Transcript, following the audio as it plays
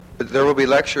There will be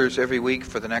lectures every week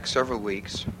for the next several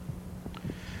weeks.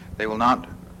 They will not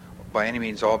by any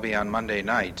means all be on Monday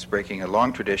nights, breaking a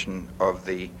long tradition of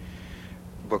the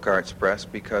Book Arts Press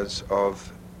because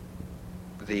of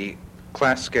the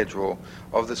class schedule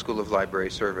of the School of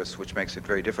Library Service, which makes it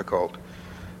very difficult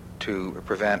to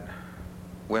prevent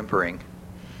whimpering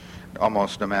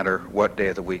almost no matter what day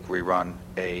of the week we run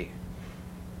a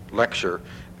lecture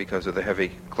because of the heavy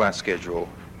class schedule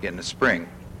in the spring.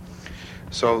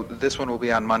 So this one will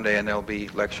be on Monday, and there'll be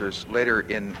lectures later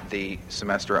in the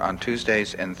semester on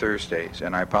Tuesdays and Thursdays,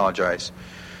 and I apologize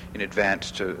in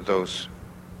advance to those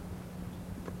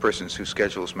persons whose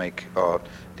schedules make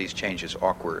these changes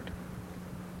awkward.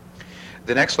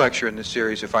 The next lecture in this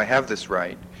series, if I have this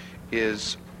right,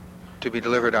 is to be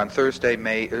delivered on Thursday,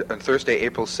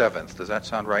 April 7th. Does that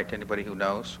sound right to anybody who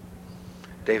knows?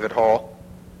 David Hall.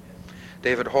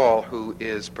 David Hall, who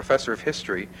is professor of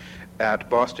history at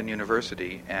Boston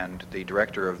University and the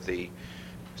director of the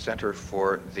Center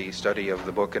for the Study of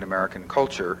the Book and American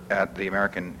Culture at the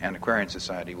American Antiquarian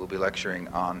Society, will be lecturing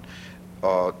on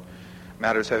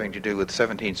matters having to do with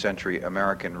 17th century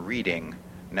American reading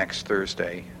next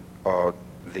Thursday,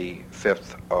 the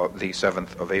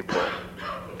 7th of April.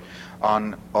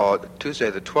 On Tuesday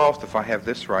the 12th, if I have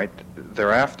this right,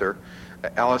 thereafter,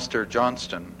 Alistair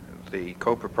Johnston, the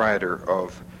co-proprietor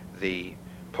of the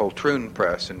Poltroon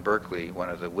Press in Berkeley, one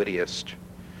of the wittiest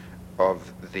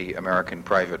of the American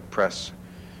private press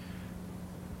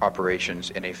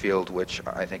operations in a field which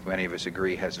I think many of us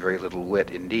agree has very little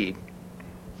wit indeed,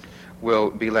 will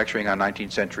be lecturing on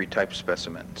 19th century type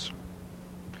specimens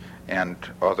and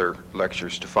other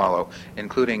lectures to follow,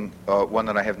 including one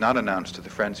that I have not announced to the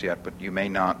friends yet, but you may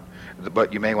want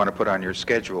to put on your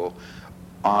schedule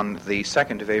on the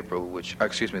 2nd of the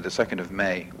 2nd of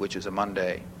May, which is a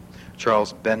Monday.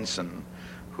 Charles Benson,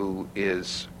 who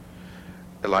is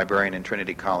a librarian in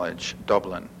Trinity College,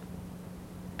 Dublin,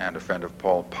 and a friend of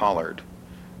Paul Pollard,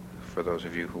 for those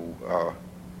of you who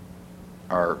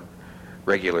are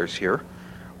regulars here,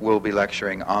 will be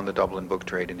lecturing on the Dublin book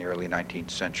trade in the early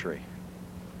 19th century.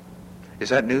 Is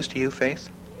that news to you, Faith?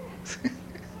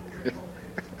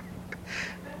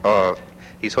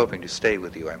 He's hoping to stay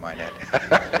with you, I might add.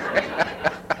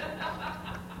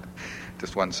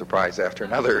 Just one surprise after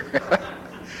another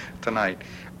tonight.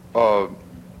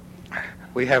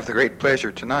 We have the great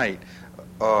pleasure tonight,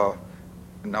 no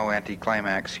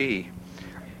anticlimax he,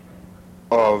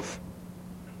 of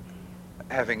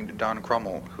having Don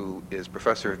Crummell, who is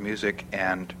professor of music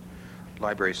and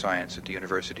library science at the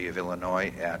University of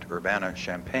Illinois at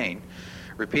Urbana-Champaign,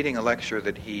 repeating a lecture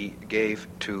that he gave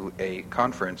to a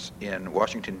conference in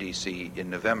Washington, D.C. in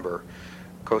November,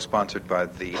 co-sponsored by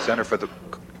the Center for the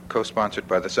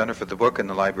Book and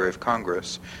the Library of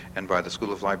Congress and by the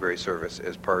School of Library Service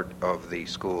as part of the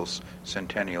school's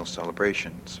centennial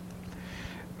celebrations.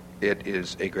 It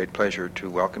is a great pleasure to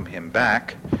welcome him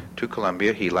back to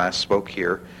Columbia. He last spoke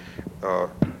here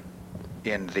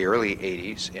in the early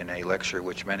 80s in a lecture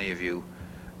which many of you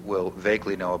will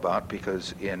vaguely know about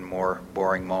because in more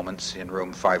boring moments in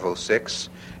room 506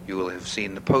 you will have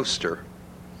seen the poster,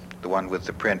 the one with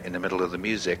the print in the middle of the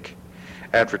music,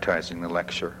 advertising the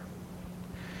lecture.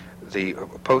 The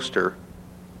poster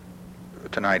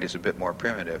tonight is a bit more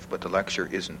primitive, but the lecture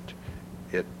isn't.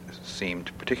 It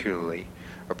seemed particularly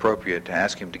appropriate to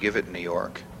ask him to give it in New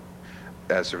York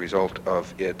as a result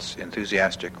of its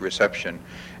enthusiastic reception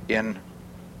in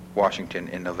Washington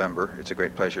in November. It's a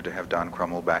great pleasure to have Don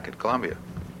Crummell back at Columbia.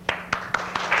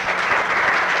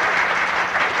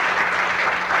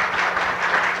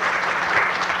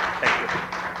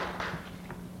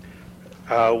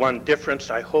 One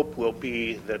difference, I hope, will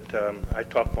be that I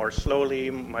talk more slowly.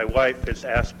 My wife has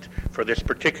asked for this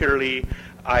particularly.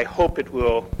 I hope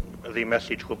the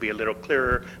message will be a little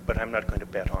clearer, but I'm not going to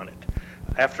bet on it.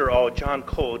 After all, John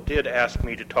Cole did ask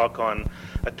me to talk on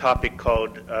a topic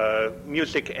called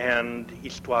Music and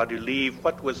Histoire du Livre.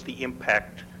 What was the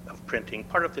impact of printing?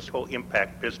 Part of this whole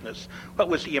impact business. What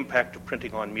was the impact of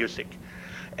printing on music?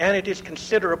 And it is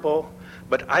considerable,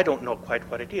 but I don't know quite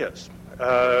what it is.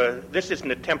 This is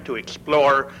an attempt to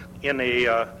explore in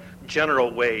a general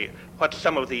way what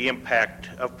some of the impact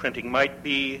of printing might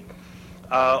be.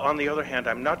 On the other hand,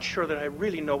 I'm not sure that I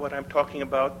really know what I'm talking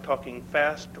about, talking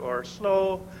fast or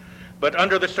slow, but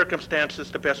under the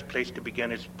circumstances, the best place to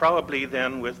begin is probably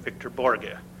then with Victor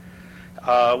Borge,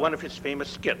 one of his famous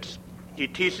skits. He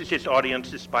teases his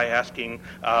audiences by asking,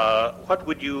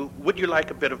 would you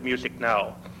like a bit of music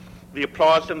now? The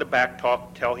applause and the back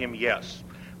talk tell him yes,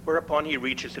 whereupon he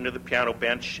reaches into the piano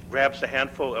bench, grabs a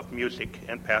handful of music,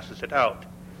 and passes it out.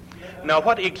 Now,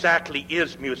 what exactly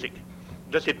is music?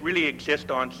 Does it really exist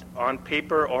on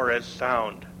paper or as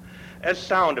sound? As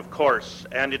sound, of course,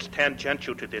 and it's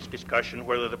tangential to this discussion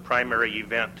whether the primary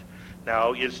event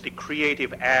now is the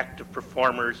creative act of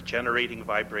performers generating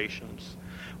vibrations,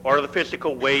 or the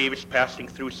physical waves passing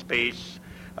through space,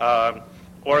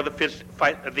 or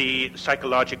the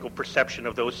psychological perception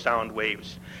of those sound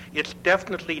waves. It's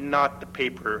definitely not the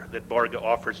paper that Borge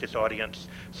offers his audience,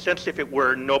 since if it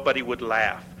were, nobody would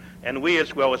laugh. And we,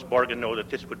 as well as Borge, know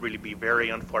that this would really be very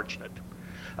unfortunate.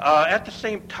 At the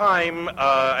same time,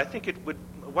 I think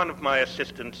one of my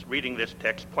assistants reading this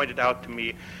text pointed out to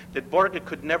me that Borge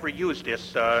could never use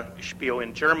this spiel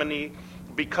in Germany,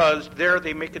 because there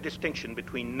they make a distinction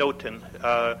between Noten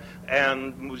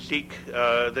and Musik.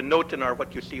 The Noten are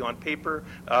what you see on paper.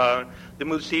 The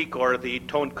Musik or the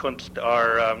Tonkunst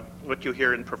are what you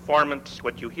hear in performance,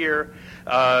 what you hear.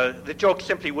 The joke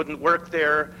simply wouldn't work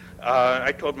there.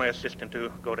 I told my assistant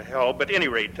to go to hell, but at any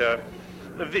rate,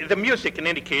 the music in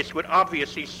any case would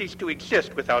obviously cease to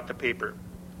exist without the paper.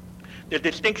 The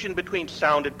distinction between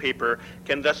sound and paper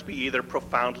can thus be either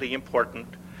profoundly important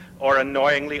or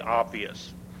annoyingly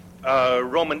obvious.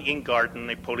 Roman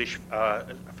Ingarden, a Polish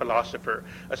philosopher,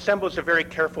 assembles a very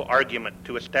careful argument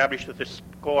to establish that the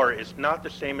score is not the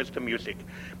same as the music,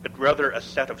 but rather a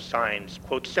set of signs,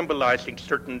 quote, symbolizing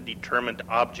certain determined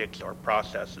objects or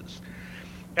processes.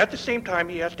 At the same time,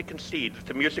 he has to concede that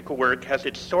the musical work has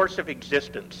its source of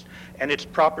existence and its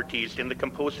properties in the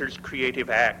composer's creative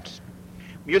acts.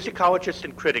 Musicologists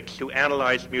and critics who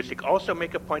analyze music also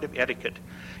make a point of etiquette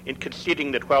in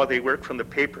conceding that while they work from the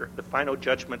paper, the final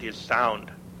judgment is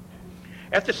sound.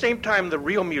 At the same time, the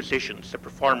real musicians, the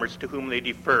performers to whom they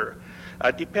defer,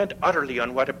 depend utterly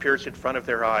on what appears in front of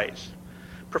their eyes.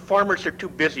 Performers are too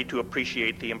busy to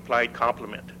appreciate the implied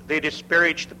compliment. They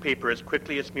disparage the paper as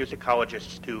quickly as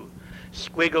musicologists do.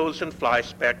 Squiggles and fly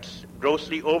specks,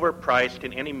 grossly overpriced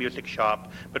in any music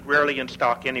shop, but rarely in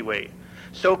stock anyway.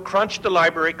 So crunch the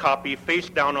library copy face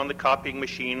down on the copying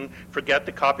machine, forget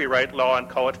the copyright law and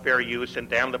call it fair use, and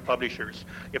damn the publishers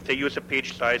if they use a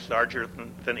page size larger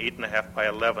than 8.5 by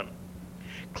 11.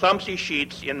 Clumsy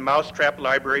sheets in mousetrap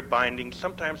library bindings,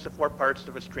 sometimes the 4 parts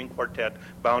of a string quartet,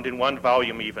 bound in 1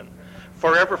 volume even.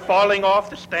 Forever falling off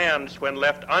the stands when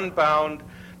left unbound,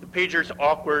 the pager's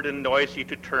awkward and noisy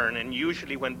to turn, and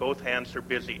usually when both hands are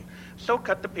busy. So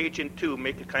cut the page in 2,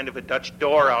 make a kind of a Dutch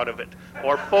door out of it,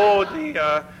 or fold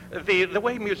the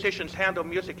way musicians handle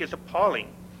music is appalling.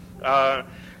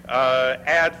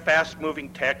 Add fast-moving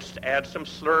text, add some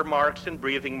slur marks and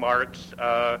breathing marks,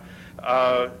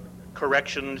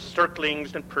 corrections,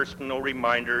 circlings, and personal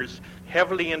reminders,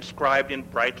 heavily inscribed in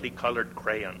brightly colored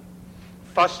crayon.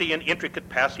 Fussy and intricate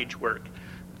passage work.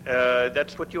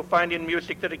 That's what you'll find in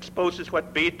music that exposes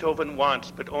what Beethoven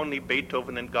wants, but only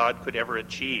Beethoven and God could ever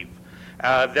achieve.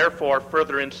 Therefore,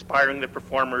 further inspiring the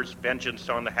performer's vengeance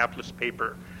on the hapless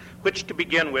paper, which to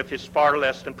begin with is far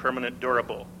less than permanent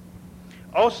durable.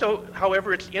 Also,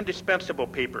 however, it's indispensable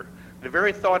paper, the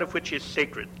very thought of which is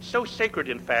sacred. So sacred,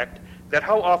 in fact, that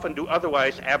how often do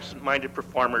otherwise absent-minded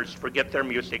performers forget their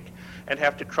music and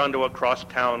have to trundle across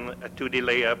town to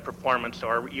delay a performance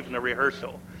or even a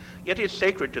rehearsal? It is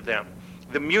sacred to them.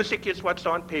 The music is what's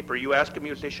on paper. You ask a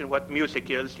musician what music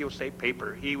is, he'll say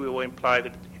paper. He will imply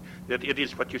that it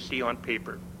is what you see on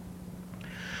paper.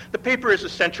 The paper is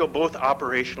essential both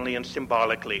operationally and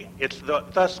symbolically. It's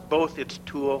thus both its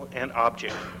tool and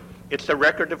object. It's a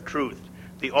record of truth,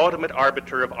 the ultimate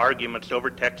arbiter of arguments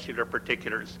over textual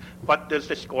particulars. What does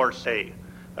the score say?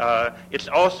 It's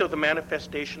also the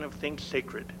manifestation of things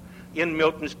sacred. In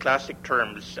Milton's classic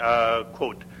terms,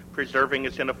 quote, preserving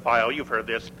is in a file, you've heard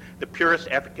this, the purest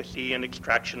efficacy and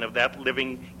extraction of that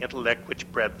living intellect which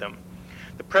bred them.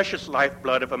 The precious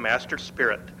lifeblood of a master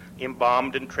spirit,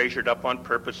 embalmed and treasured up on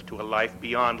purpose to a life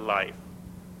beyond life.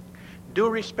 Due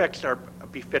respects are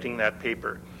befitting that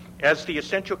paper, as the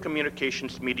essential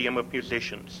communications medium of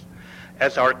musicians,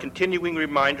 as our continuing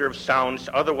reminder of sounds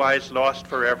otherwise lost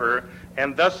forever,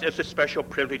 and thus as a special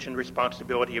privilege and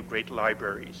responsibility of great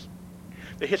libraries.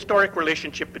 The historic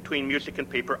relationship between music and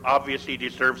paper obviously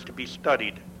deserves to be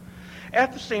studied.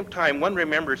 At the same time, one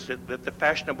remembers that the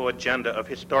fashionable agenda of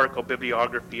historical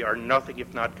bibliography are nothing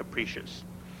if not capricious.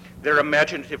 Their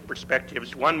imaginative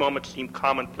perspectives one moment seem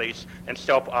commonplace and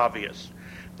self-obvious,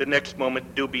 the next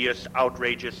moment dubious,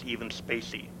 outrageous, even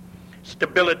spacey.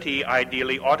 Stability,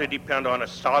 ideally, ought to depend on a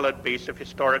solid base of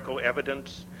historical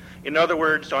evidence. In other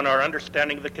words, on our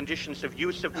understanding of the conditions of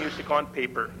use of music on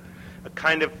paper, a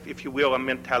kind of, if you will, a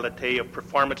mentality of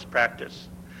performance practice,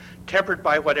 tempered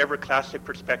by whatever classic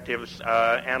perspectives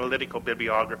analytical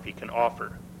bibliography can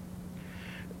offer.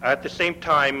 At the same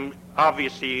time,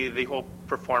 obviously, the whole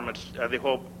performance, the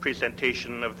whole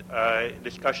presentation of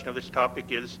discussion of this topic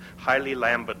is highly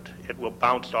lambent. It will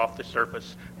bounce off the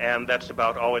surface, and that's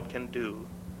about all it can do.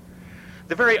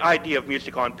 The very idea of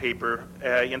music on paper,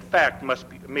 in fact,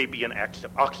 may be an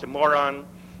oxymoron,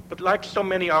 but like so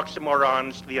many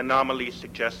oxymorons, the anomaly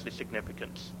suggests the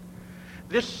significance.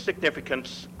 This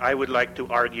significance, I would like to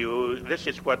argue, this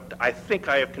is what I think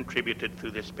I have contributed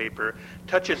through this paper,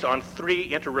 touches on three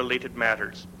interrelated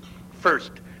matters.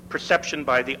 First, perception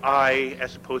by the eye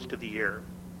as opposed to the ear.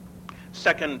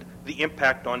 Second, the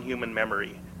impact on human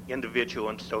memory, individual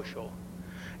and social.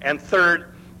 And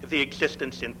third, the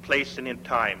existence in place and in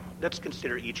time. Let's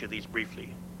consider each of these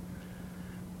briefly.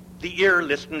 The ear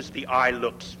listens, the eye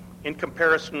looks. In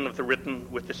comparison of the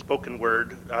written with the spoken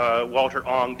word, Walter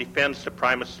Ong defends the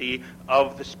primacy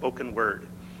of the spoken word.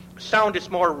 Sound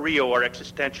is more real or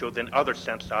existential than other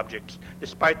sense objects,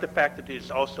 despite the fact that it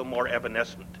is also more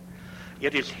evanescent.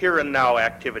 It is here and now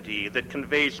activity that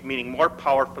conveys meaning more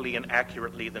powerfully and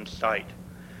accurately than sight.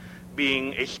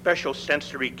 Being a special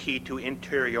sensory key to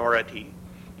interiority,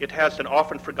 it has an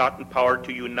often forgotten power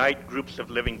to unite groups of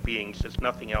living beings as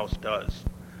nothing else does.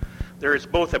 There is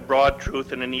both a broad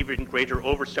truth and an even greater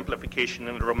oversimplification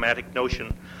in the romantic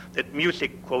notion that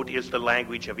music, quote, is the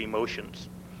language of emotions.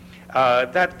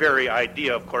 That very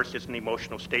idea, of course, is an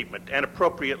emotional statement, and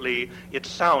appropriately, it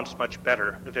sounds much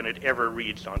better than it ever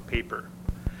reads on paper.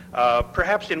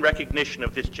 Perhaps in recognition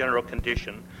of this general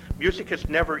condition, music has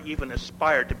never even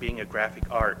aspired to being a graphic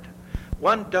art.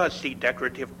 One does see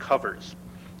decorative covers,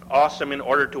 awesome in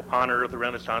order to honor the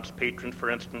Renaissance patron, for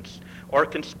instance, or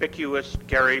conspicuous,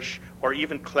 garish, or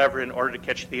even clever in order to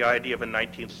catch the idea of a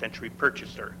 19th century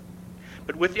purchaser.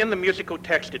 But within the musical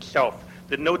text itself,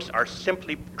 the notes are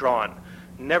simply drawn,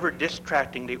 never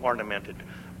distractingly ornamented,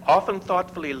 often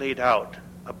thoughtfully laid out,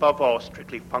 above all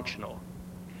strictly functional.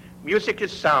 Music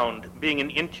as sound, being an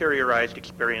interiorized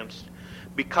experience,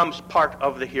 becomes part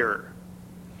of the hearer.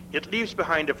 It leaves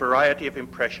behind a variety of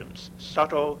impressions,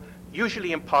 subtle,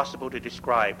 usually impossible to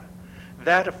describe.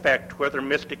 That effect, whether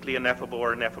mystically ineffable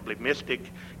or ineffably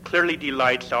mystic, clearly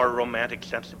delights our romantic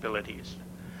sensibilities.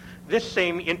 This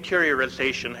same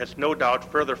interiorization has no doubt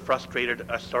further frustrated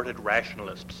assorted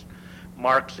rationalists,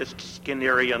 Marxists,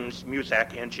 Skinnerians,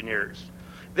 Muzak engineers.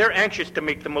 They're anxious to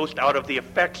make the most out of the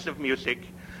effects of music,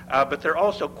 but they're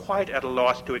also quite at a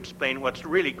loss to explain what's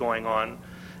really going on,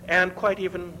 and quite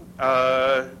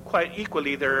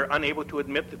equally, they're unable to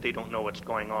admit that they don't know what's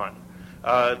going on.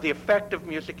 The effect of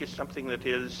music is something that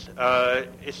is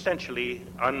essentially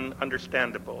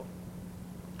ununderstandable.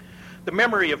 The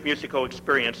memory of musical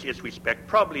experience is, we suspect,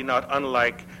 probably not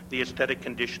unlike the aesthetic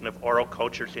condition of oral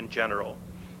cultures in general: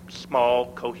 small,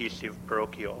 cohesive,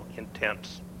 parochial,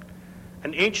 intense.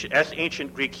 As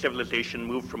ancient Greek civilization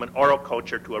moved from an oral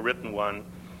culture to a written one,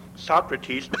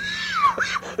 Socrates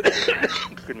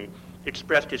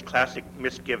expressed his classic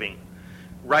misgiving.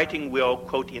 Writing will,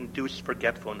 quote, induce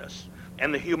forgetfulness,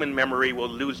 and the human memory will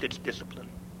lose its discipline.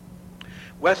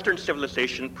 Western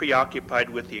civilization, preoccupied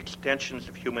with the extensions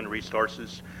of human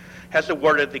resources, has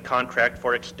awarded the contract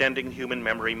for extending human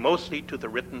memory mostly to the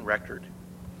written record.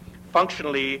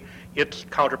 Functionally, its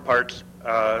counterparts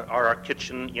are our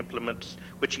kitchen implements,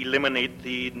 which eliminate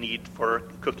the need for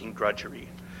cooking drudgery,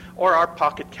 or our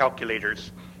pocket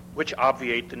calculators, which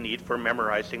obviate the need for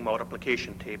memorizing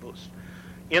multiplication tables.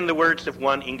 In the words of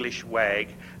one English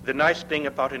wag, the nice thing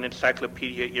about an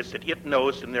encyclopedia is that it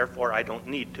knows and therefore I don't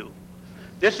need to.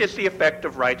 This is the effect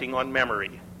of writing on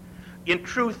memory. In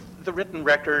truth, the written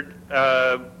record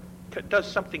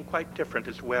does something quite different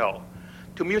as well.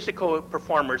 To musical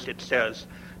performers, it says,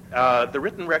 the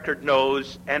written record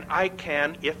knows, and I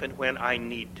can if and when I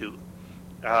need to.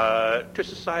 To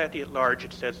society at large,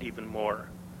 it says even more.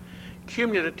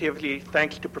 Cumulatively,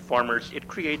 thanks to performers, it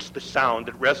creates the sound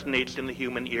that resonates in the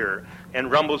human ear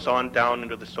and rumbles on down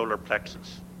into the solar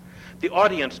plexus. The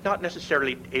audience, not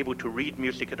necessarily able to read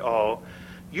music at all,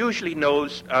 usually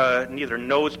neither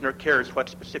knows nor cares what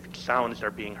specific sounds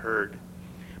are being heard.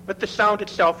 But the sound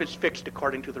itself is fixed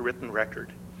according to the written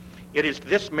record. It is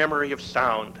this memory of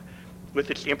sound,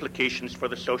 with its implications for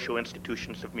the social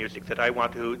institutions of music, that I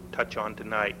want to touch on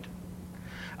tonight.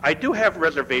 I do have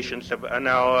reservations of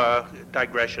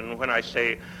digression when I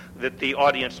say that the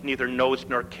audience neither knows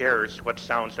nor cares what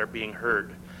sounds are being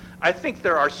heard. I think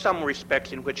there are some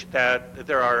respects in which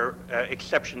there are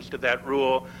exceptions to that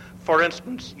rule. For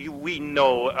instance, we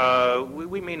know,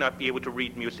 we may not be able to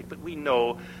read music, but we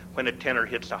know when a tenor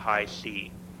hits a high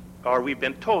C, or we've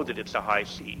been told that it's a high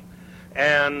C.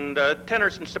 And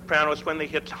tenors and sopranos, when they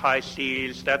hit high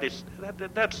Cs,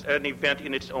 that's an event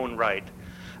in its own right.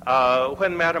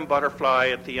 When Madame Butterfly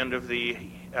at the end of the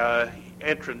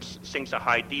entrance sings a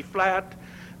high D flat,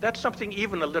 that's something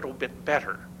even a little bit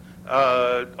better.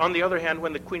 On the other hand,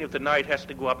 when the Queen of the Night has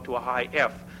to go up to a high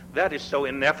F, that is so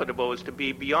ineffable as to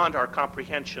be beyond our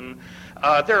comprehension.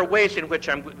 There are ways in which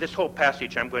this whole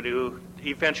passage I'm going to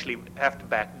eventually have to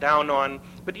back down on,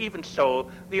 but even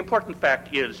so, the important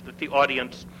fact is that the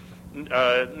audience,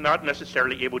 not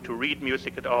necessarily able to read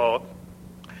music at all,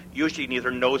 usually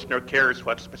neither knows nor cares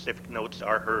what specific notes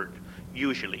are heard,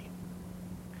 usually.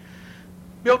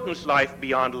 Milton's life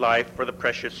beyond life for the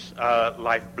precious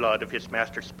lifeblood of his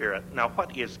master spirit. Now,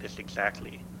 what is this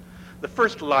exactly? The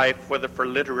first life, whether for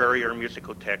literary or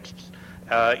musical texts,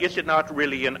 is it not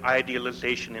really an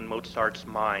idealization in Mozart's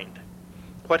mind?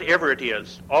 Whatever it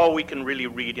is, all we can really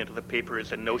read into the paper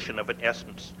is a notion of an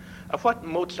essence, of what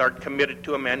Mozart committed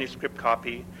to a manuscript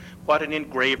copy, what an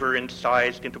engraver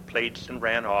incised into plates and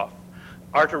ran off.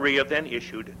 Arteria then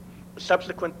issued,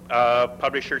 subsequent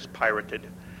publishers pirated,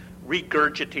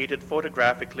 regurgitated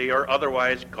photographically or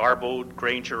otherwise garbled,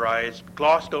 Grangerized,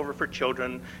 glossed over for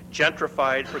children,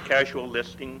 gentrified for casual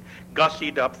listing,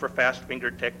 gussied up for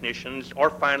fast-fingered technicians, or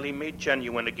finally made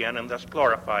genuine again and thus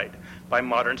glorified by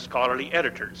modern scholarly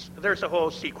editors. There's a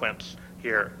whole sequence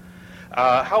here.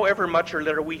 However much or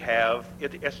little we have,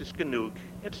 es ist genug,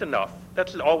 it's enough.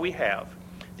 That's all we have.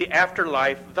 The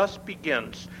afterlife thus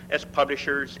begins as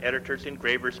publishers, editors,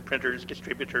 engravers, printers,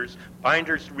 distributors,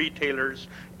 binders, retailers,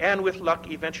 and with luck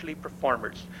eventually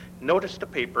performers notice the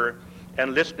paper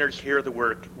and listeners hear the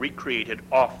work recreated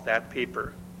off that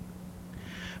paper.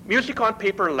 Music on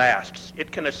paper lasts.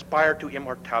 It can aspire to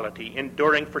immortality,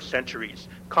 enduring for centuries,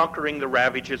 conquering the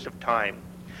ravages of time.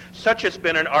 Such has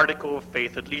been an article of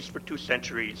faith at least for 2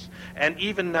 centuries, and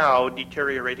even now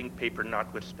deteriorating paper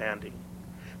notwithstanding.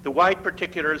 The wide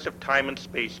particulars of time and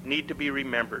space need to be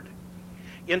remembered.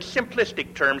 In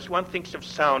simplistic terms, one thinks of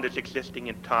sound as existing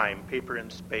in time, paper,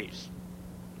 and space.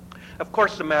 Of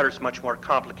course, the matter is much more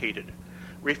complicated,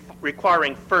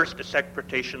 requiring first a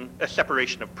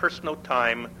separation of personal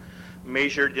time,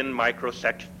 measured in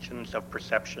microsections of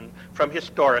perception, from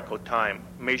historical time,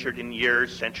 measured in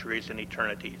years, centuries, and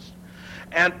eternities,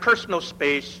 and personal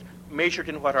space, measured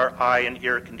in what our eye and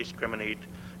ear can discriminate,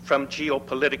 from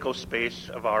geopolitical space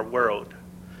of our world.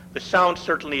 The sound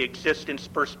certainly exists in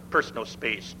personal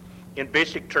space. In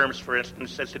basic terms, for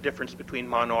instance, as the difference between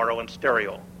monaural and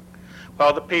stereo.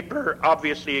 While the paper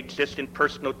obviously exists in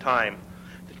personal time,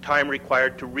 the time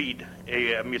required to read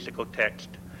a musical text.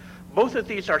 Both of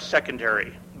these are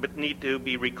secondary, but need to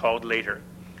be recalled later.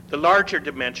 The larger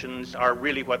dimensions are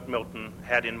really what Milton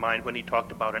had in mind when he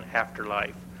talked about an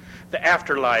afterlife. The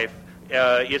afterlife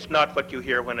is not what you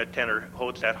hear when a tenor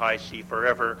holds that high C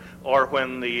forever, or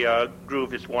when the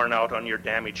groove is worn out on your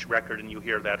damaged record and you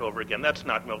hear that over again. That's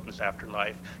not Milton's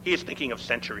afterlife. He is thinking of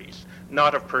centuries,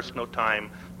 not of personal time,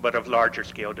 but of larger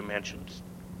scale dimensions.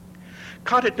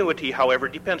 Continuity, however,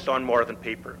 depends on more than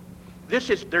paper.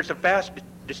 There's a vast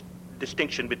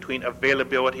distinction between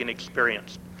availability and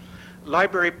experience.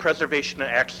 Library preservation and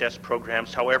access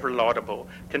programs, however laudable,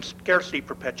 can scarcely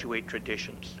perpetuate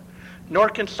traditions. Nor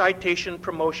can citation,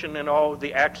 promotion, and all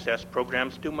the access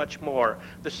programs do much more.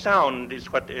 The sound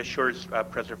is what assures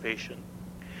preservation.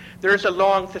 There is a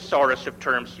long thesaurus of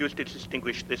terms used to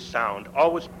distinguish this sound,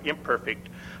 always imperfect,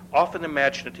 often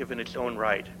imaginative in its own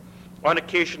right. On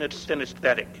occasion, it's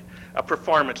synesthetic. A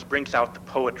performance brings out the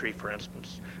poetry, for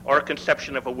instance, or a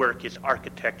conception of a work is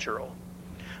architectural.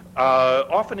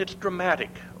 Often it's dramatic,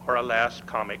 or alas,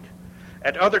 comic.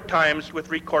 At other times,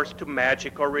 with recourse to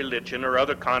magic or religion or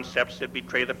other concepts that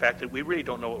betray the fact that we really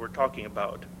don't know what we're talking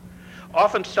about.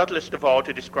 Often subtlest of all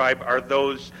to describe are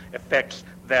those effects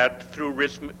that, through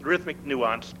rhythmic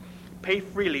nuance, play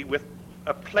freely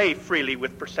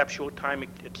with perceptual time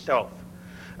itself.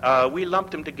 We lump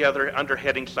them together under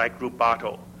headings like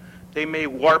rubato. They may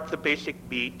warp the basic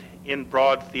beat in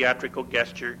broad theatrical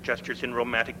gestures in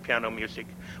romantic piano music,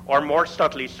 or more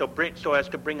subtly so as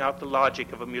to bring out the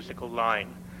logic of a musical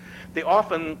line. They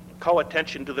often call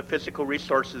attention to the physical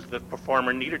resources of the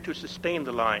performer needed to sustain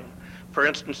the line, for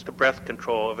instance, the breath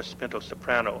control of a spinto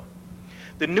soprano.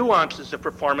 The nuances of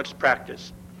performance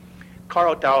practice.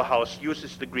 Karl Dalhaus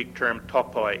uses the Greek term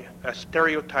topoi,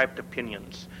 stereotyped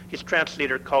opinions. His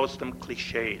translator calls them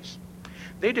cliches.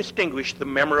 They distinguish the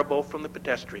memorable from the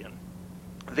pedestrian.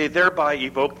 They thereby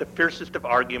evoke the fiercest of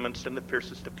arguments and the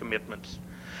fiercest of commitments.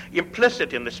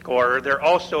 Implicit in the score, they're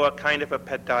also a kind of a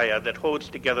paideia that holds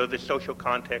together the social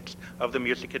context of the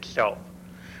music itself.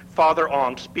 Father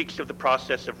Ong speaks of the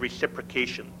process of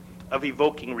reciprocation, of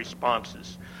evoking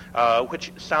responses,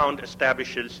 which sound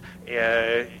establishes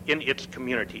in its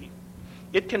community.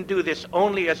 It can do this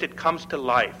only as it comes to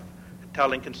life,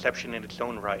 telling conception in its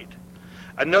own right.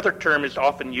 Another term is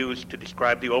often used to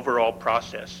describe the overall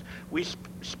process. We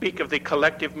speak of the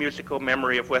collective musical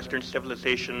memory of Western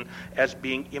civilization as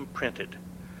being imprinted.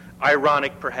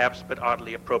 Ironic, perhaps, but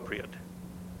oddly appropriate.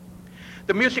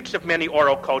 The musics of many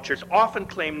oral cultures often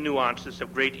claim nuances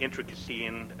of great intricacy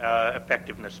and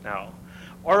effectiveness now.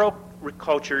 Oral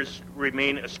cultures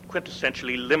remain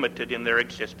quintessentially limited in their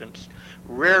existence,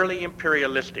 rarely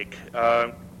imperialistic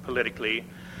politically,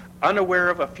 unaware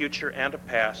of a future and a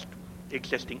past,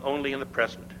 existing only in the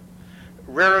present.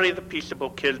 Rarely the peaceable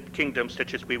kingdoms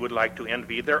such as we would like to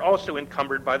envy. They're also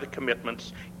encumbered by the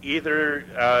commitments,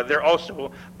 they're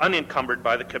also unencumbered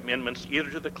by the commitments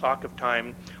either to the clock of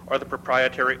time or the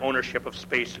proprietary ownership of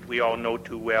space that we all know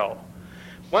too well.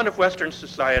 One of Western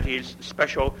society's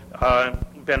special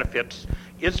benefits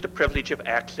is the privilege of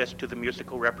access to the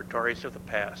musical repertories of the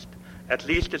past, at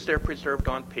least as they're preserved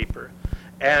on paper,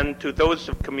 and to those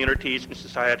of communities and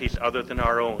societies other than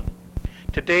our own.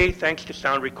 Today, thanks to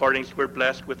sound recordings, we're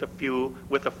blessed with a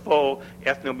full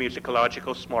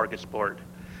ethnomusicological smorgasbord.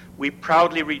 We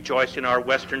proudly rejoice in our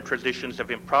Western traditions of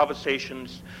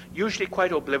improvisations, usually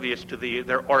quite oblivious to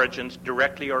their origins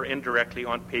directly or indirectly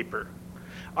on paper.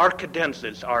 Our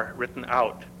cadenzas are written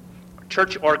out.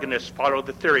 Church organists follow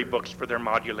the theory books for their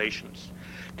modulations.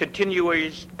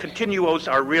 Continuos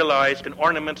are realized and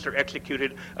ornaments are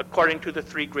executed according to the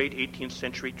three great 18th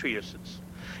century treatises.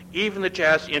 Even the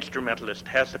jazz instrumentalist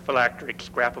has a phylacteric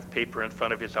scrap of paper in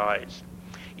front of his eyes.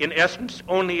 In essence,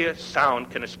 only a sound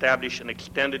can establish an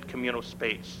extended communal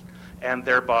space and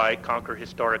thereby conquer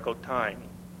historical time.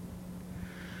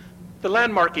 The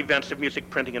landmark events of music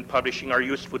printing and publishing are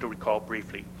useful to recall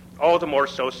briefly, all the more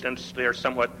so since they are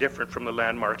somewhat different from the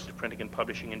landmarks of printing and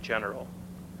publishing in general.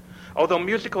 Although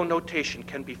musical notation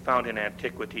can be found in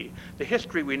antiquity, the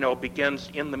history we know begins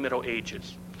in the Middle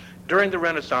Ages. During the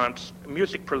Renaissance,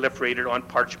 music proliferated on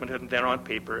parchment and then on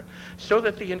paper, so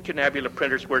that the incunabula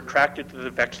printers were attracted to the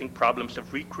vexing problems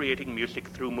of recreating music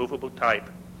through movable type.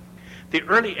 The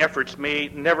early efforts may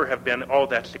never have been all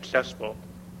that successful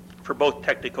for both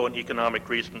technical and economic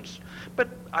reasons, but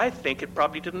I think it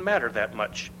probably didn't matter that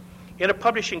much. In a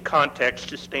publishing context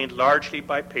sustained largely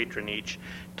by patronage,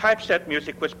 typeset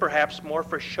music was perhaps more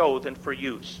for show than for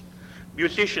use.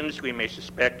 Musicians, we may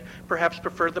suspect, perhaps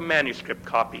prefer the manuscript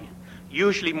copy,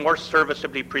 usually more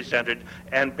serviceably presented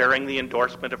and bearing the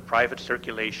endorsement of private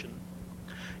circulation.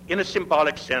 In a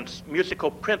symbolic sense,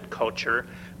 musical print culture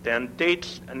then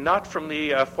dates not from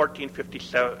the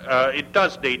 1457, it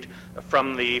does date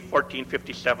from the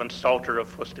 1457 Psalter of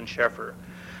Fust and Scheffer.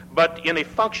 But in a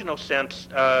functional sense,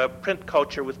 print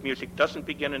culture with music doesn't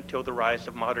begin until the rise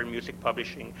of modern music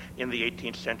publishing in the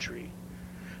 18th century.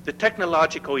 The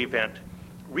technological event,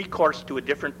 recourse to a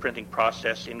different printing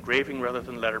process, engraving rather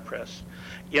than letterpress,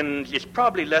 is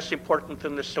probably less important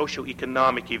than the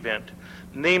socio-economic event,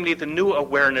 namely the new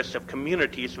awareness of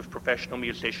communities with professional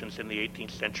musicians in the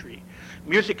 18th century.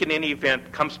 Music in any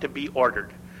event comes to be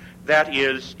ordered. That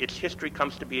is, its history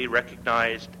comes to be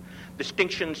recognized,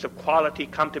 distinctions of quality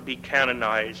come to be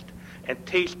canonized, and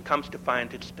taste comes to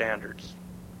find its standards.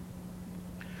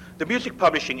 The music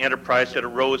publishing enterprise that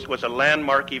arose was a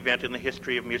landmark event in the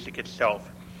history of music itself.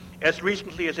 As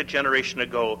recently as a generation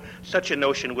ago, such a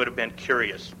notion would have been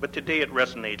curious, but today it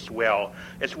resonates well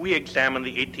as we examine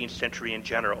the 18th century in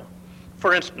general.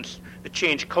 For instance, the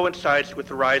change coincides with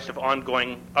the rise of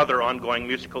other ongoing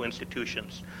musical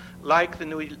institutions, like the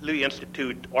Louis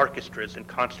Institute orchestras and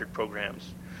concert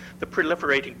programs, the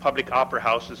proliferating public opera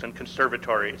houses and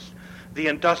conservatories, the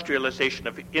industrialization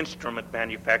of instrument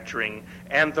manufacturing,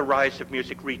 and the rise of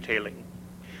music retailing.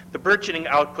 The burgeoning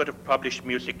output of published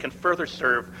music can further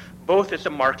serve both as a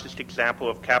Marxist example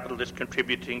of capitalists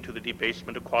contributing to the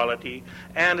debasement of quality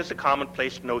and as a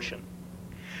commonplace notion.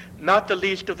 Not the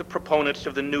least of the proponents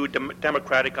of the new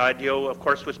democratic ideal, of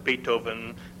course, was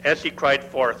Beethoven, as he cried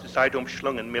forth, "Seid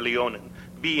umschlungen Millionen,"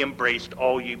 be embraced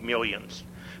all ye millions.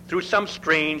 Through some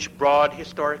strange, broad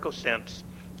historical sense,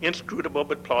 inscrutable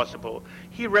but plausible,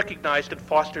 he recognized and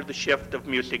fostered the shift of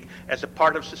music as a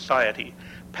part of society,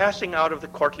 passing out of the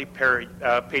courtly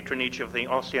patronage of the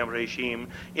Ancien Regime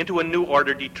into a new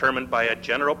order determined by a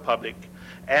general public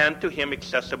and to him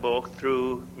accessible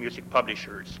through music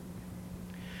publishers.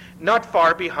 Not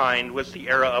far behind was the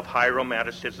era of high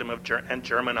romanticism and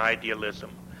German idealism,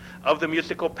 of the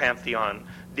musical pantheon,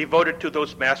 devoted to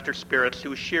those master spirits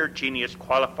whose sheer genius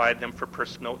qualified them for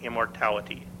personal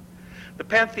immortality. The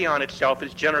pantheon itself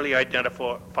is generally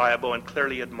identifiable and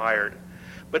clearly admired,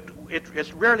 but it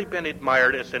has rarely been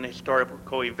admired as an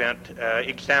historical event,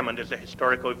 examined as a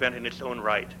historical event in its own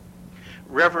right.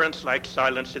 Reverence, like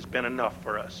silence, has been enough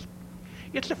for us.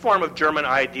 It's a form of German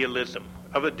idealism,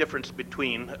 of a difference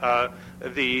between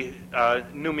the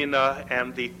noumena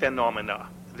and the phenomena.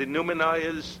 The noumena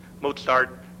is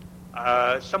Mozart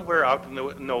somewhere out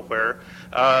in nowhere.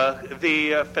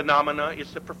 The phenomena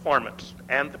is the performance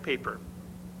and the paper.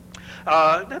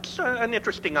 That's an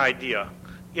interesting idea.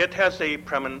 It has a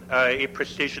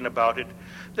precision about it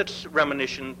that's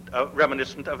reminiscent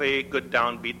of a good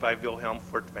downbeat by Wilhelm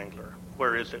Furtwängler.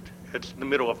 Where is it? It's in the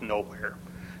middle of nowhere.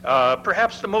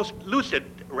 Perhaps the most lucid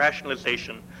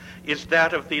rationalization is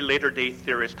that of the later-day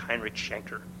theorist Heinrich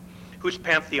Schenker, whose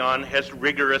pantheon has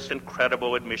rigorous and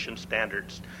credible admission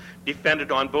standards,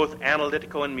 defended on both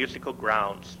analytical and musical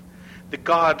grounds. The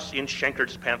gods in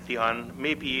Schenker's pantheon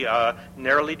may be a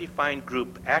narrowly defined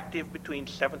group active between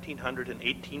 1700 and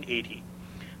 1880.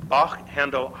 Bach,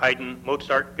 Handel, Haydn,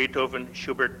 Mozart, Beethoven,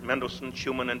 Schubert, Mendelssohn,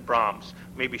 Schumann, and Brahms,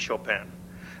 maybe Chopin.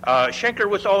 Schenker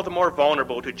was all the more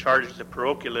vulnerable to charges of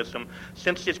parochialism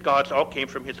since his gods all came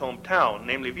from his hometown,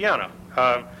 namely Vienna.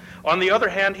 On the other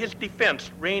hand, his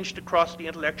defense ranged across the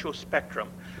intellectual spectrum,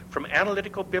 from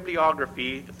analytical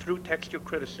bibliography through textual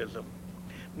criticism.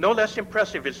 No less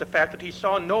impressive is the fact that he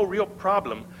saw no real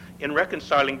problem in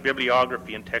reconciling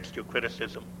bibliography and textual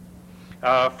criticism.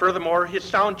 Furthermore, his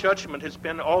sound judgment has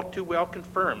been all too well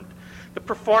confirmed. The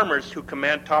performers who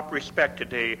command top respect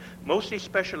today mostly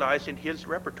specialize in his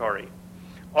repertory.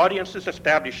 Audiences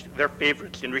established their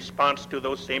favorites in response to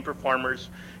those same performers,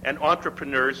 and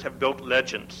entrepreneurs have built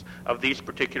legends of these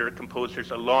particular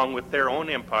composers along with their own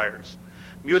empires.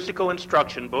 Musical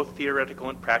instruction, both theoretical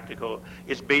and practical,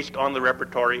 is based on the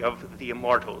repertory of the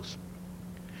immortals.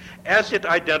 As it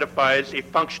identifies a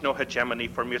functional hegemony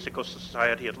for musical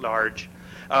society at large,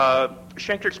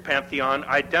 Schenker's pantheon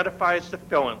identifies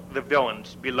the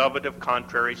villains beloved of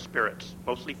contrary spirits,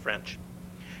 mostly French.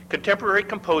 Contemporary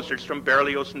composers from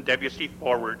Berlioz and Debussy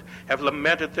forward have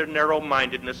lamented their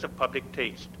narrow-mindedness of public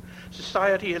taste.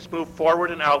 Society has moved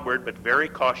forward and outward, but very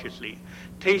cautiously,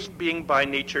 taste being by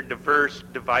nature diverse,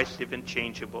 divisive, and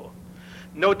changeable.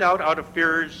 No doubt out of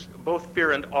both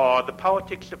fear and awe, the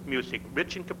politics of music,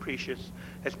 rich and capricious,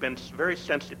 has been very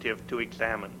sensitive to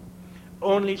examine.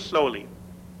 Only slowly,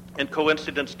 in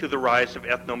coincidence to the rise of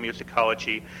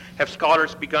ethnomusicology, have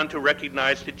scholars begun to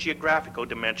recognize the geographical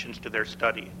dimensions to their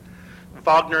study.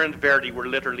 Wagner and Verdi were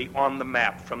literally on the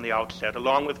map from the outset,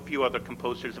 along with a few other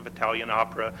composers of Italian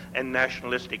opera and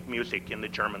nationalistic music in the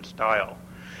German style,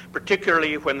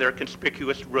 particularly when their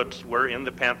conspicuous roots were in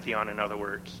the pantheon, in other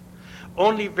words.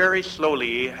 Only very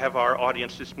slowly have our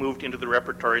audiences moved into the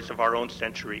repertories of our own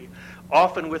century,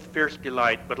 often with fierce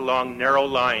delight, but along narrow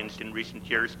lines in recent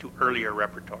years to earlier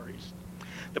repertories.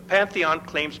 The pantheon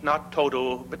claims not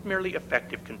total, but merely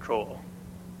effective control.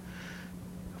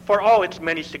 For all its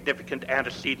many significant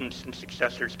antecedents and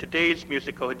successors, today's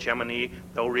musical hegemony,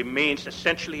 though, remains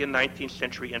essentially a 19th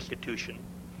century institution.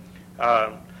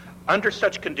 Under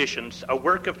such conditions, a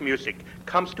work of music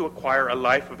comes to acquire a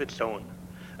life of its own,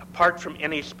 apart from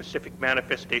any specific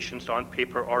manifestations on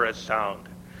paper or as sound.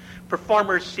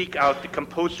 Performers seek out the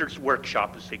composer's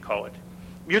workshop, as they call it.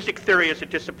 Music theory as a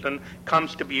discipline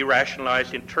comes to be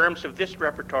rationalized in terms of this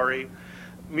repertory.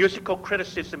 Musical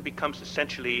criticism becomes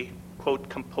essentially, quote,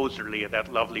 composerly,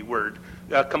 that lovely word,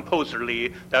 that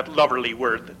loverly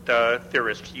word that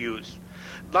theorists use.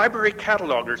 Library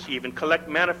catalogers even collect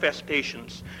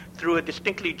manifestations through a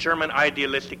distinctly German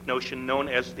idealistic notion known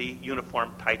as the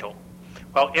uniform title,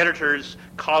 while editors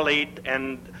collate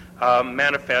and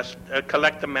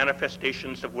collect the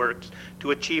manifestations of works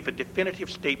to achieve a definitive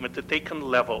statement that they can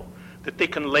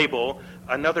label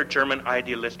another German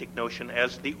idealistic notion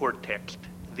as the Urtext,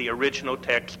 the original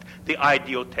text, the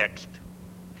ideal text.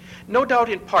 No doubt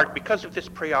in part because of this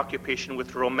preoccupation with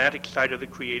the romantic side of the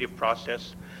creative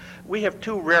process, we have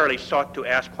too rarely sought to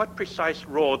ask what precise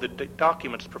role the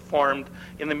documents performed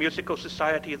in the musical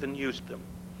society that used them.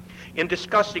 In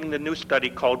discussing the new study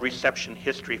called Reception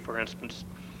History, for instance,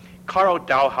 Karl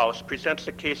Dauhaus presents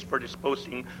a case for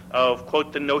disposing of,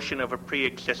 quote, the notion of a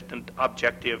pre-existent,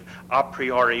 objective, a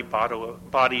priori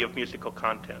body of musical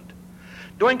content.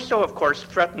 Doing so, of course,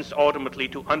 threatens ultimately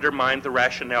to undermine the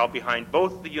rationale behind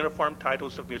both the uniform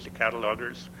titles of music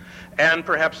catalogers and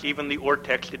perhaps even the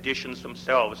Urtext editions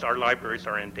themselves. Our libraries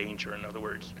are in danger, in other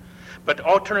words. But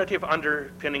alternative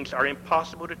underpinnings are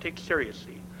impossible to take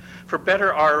seriously. For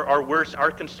better or worse, our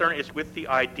concern is with the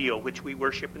ideal which we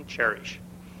worship and cherish.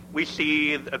 We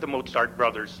see the Mozart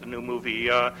Brothers, the new movie.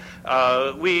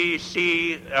 We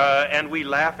see and we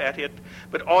laugh at it,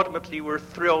 but ultimately we're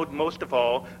thrilled most of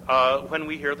all when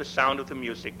we hear the sound of the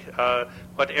music.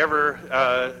 Whatever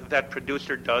that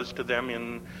producer does to them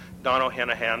in Don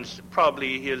O'Hanahan's,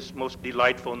 probably his most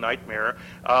delightful nightmare.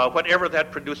 Whatever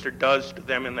that producer does to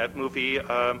them in that movie,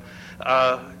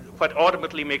 what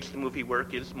ultimately makes the movie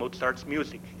work is Mozart's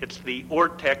music. It's the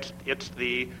text, it's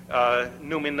the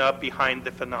noumena behind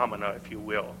the phenomena, if you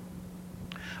will.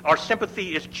 Our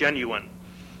sympathy is genuine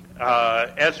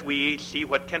as we see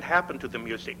what can happen to the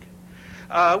music.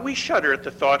 We shudder at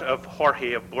the thought of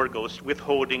Jorge of Burgos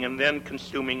withholding and then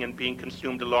consuming and being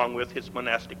consumed along with his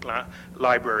monastic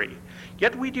library.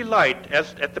 Yet we delight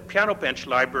as at the piano bench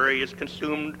library is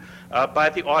consumed by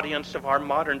the audience of our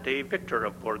modern-day Victor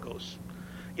of Burgos.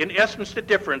 In essence, the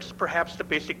difference, perhaps the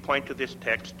basic point to this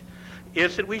text,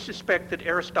 is that we suspect that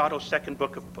Aristotle's second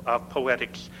book of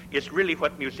Poetics is really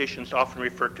what musicians often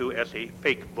refer to as a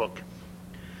fake book.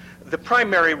 The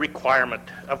primary requirement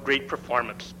of great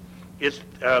performers is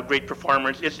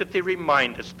that they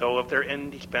remind us, though, of their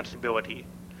indispensability.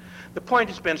 The point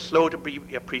has been slow to be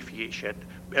appreciated.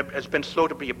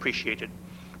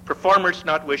 Performers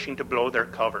not wishing to blow their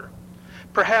cover.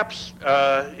 Perhaps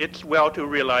it's well to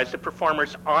realize that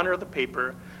performers honor the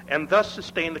paper and thus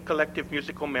sustain the collective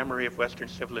musical memory of Western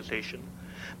civilization.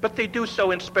 But they do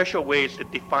so in special ways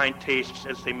that define tastes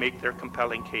as they make their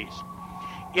compelling case.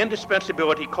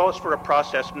 Indispensability calls for a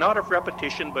process not of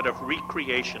repetition but of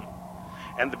recreation.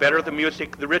 And the better the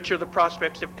music, the richer the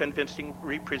prospects of convincing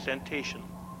representation.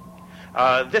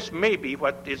 This may be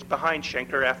what is behind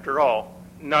Schenker after all,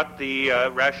 not the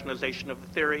rationalization of the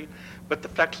theory, but the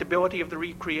flexibility of the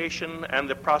recreation and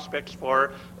the prospects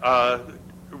for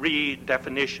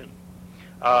redefinition.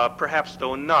 Perhaps,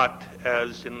 though, not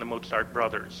as in the Mozart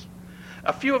brothers.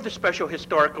 A few of the special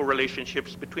historical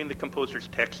relationships between the composer's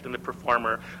text and the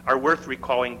performer are worth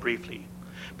recalling briefly.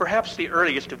 Perhaps the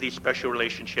earliest of these special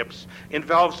relationships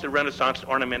involves the Renaissance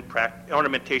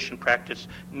ornamentation practice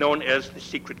known as the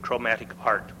secret chromatic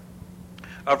art,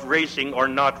 of raising or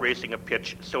not raising a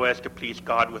pitch so as to please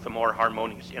God with a more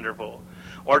harmonious interval,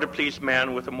 or to please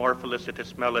man with a more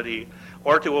felicitous melody,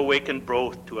 or to awaken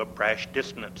both to a brash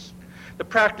dissonance. The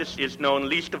practice is known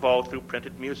least of all through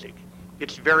printed music.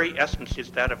 Its very essence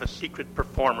is that of a secret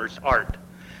performer's art.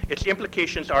 Its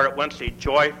implications are at once a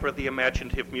joy for the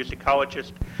imaginative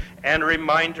musicologist and a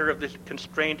reminder of the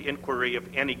constrained inquiry of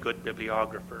any good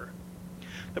bibliographer.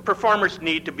 The performer's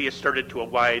need to be asserted to a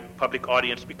wide public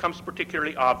audience becomes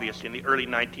particularly obvious in the early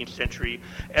 19th century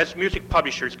as music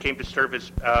publishers came to serve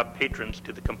as patrons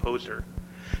to the composer.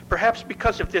 Perhaps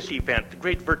because of this event, the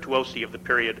great virtuosi of the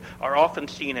period are often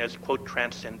seen as, quote,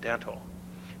 transcendental.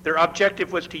 Their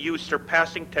objective was to use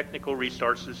surpassing technical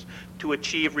resources to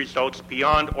achieve results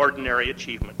beyond ordinary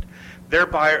achievement,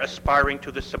 thereby aspiring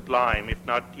to the sublime, if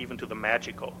not even to the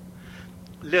magical.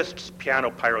 Liszt's piano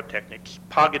pyrotechnics,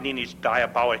 Paganini's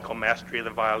diabolical mastery of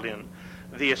the violin,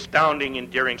 the astounding,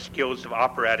 endearing skills of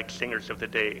operatic singers of the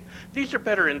day. These are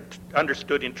better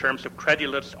understood in terms of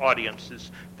credulous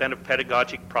audiences than of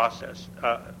pedagogic processes.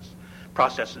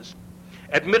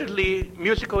 Admittedly,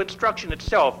 musical instruction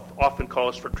itself often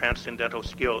calls for transcendental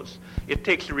skills. It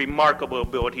takes a remarkable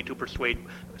ability to persuade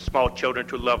small children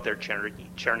to love their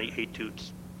Czerny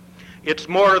etudes. It's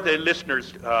more the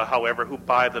listeners, however, who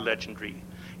buy the legendary.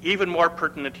 Even more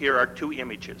pertinent here are two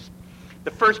images.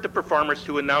 The first of performers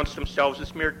who announce themselves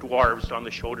as mere dwarves on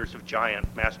the shoulders of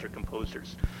giant master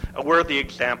composers, a worthy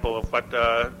example of what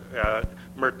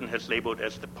Merton has labeled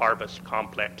as the Parvus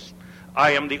complex.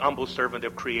 I am the humble servant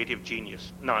of creative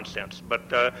genius. Nonsense, but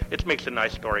it makes a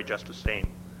nice story just the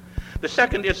same. The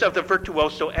second is of the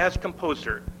virtuoso as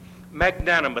composer,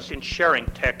 magnanimous in sharing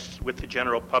texts with the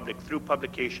general public through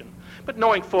publication, but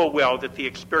knowing full well that the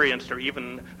experience of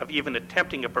even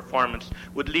attempting a performance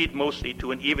would lead mostly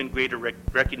to an even greater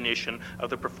recognition of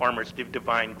the performer's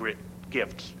divine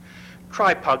gifts.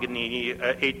 Try Paganini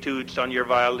etudes on your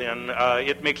violin.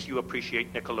 It makes you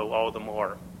appreciate Niccolo all the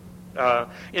more.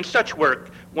 In such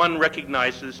work, one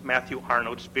recognizes Matthew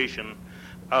Arnold's vision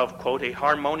of, quote, a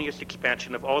harmonious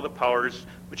expansion of all the powers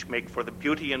which make for the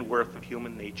beauty and worth of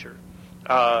human nature.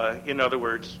 In other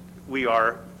words, we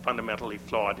are fundamentally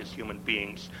flawed as human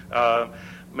beings.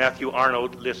 Matthew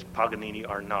Arnold, Liszt, Paganini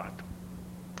are not.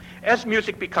 As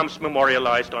music becomes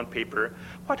memorialized on paper,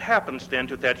 what happens then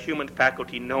to that human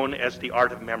faculty known as the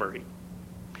art of memory?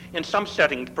 In some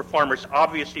settings, performers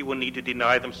obviously will need to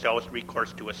deny themselves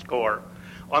recourse to a score.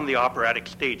 On the operatic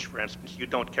stage, for instance, you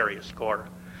don't carry a score.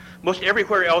 Most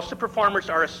everywhere else, the performers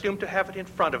are assumed to have it in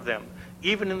front of them.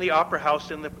 Even in the opera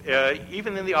house,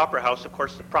 of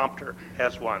course, the prompter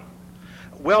has one.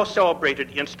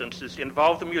 Well-celebrated instances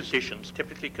involve the musicians,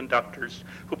 typically conductors,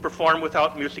 who perform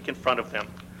without music in front of them.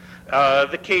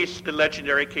 The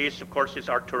legendary case, of course, is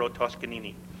Arturo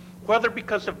Toscanini. Whether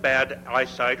because of bad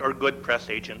eyesight or good press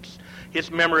agents, his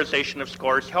memorization of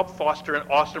scores helped foster an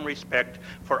awesome respect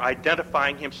for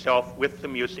identifying himself with the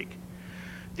music.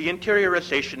 The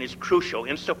interiorization is crucial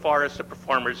insofar as the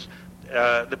performance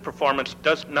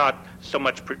does not so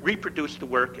much reproduce the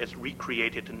work as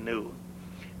recreate it anew.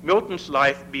 Milton's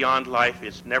life beyond life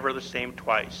is never the same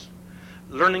twice.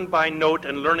 Learning by note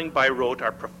and learning by rote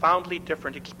are profoundly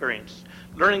different experiences.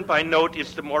 Learning by note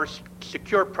is the more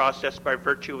secure process by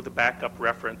virtue of the backup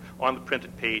referent on the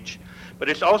printed page, but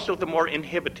it's also the more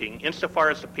inhibiting insofar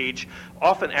as the page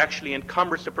often actually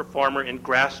encumbers the performer in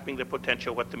grasping the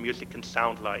potential of what the music can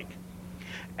sound like.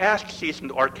 Ask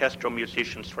seasoned orchestral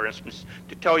musicians, for instance,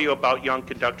 to tell you about young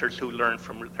conductors who learn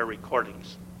from their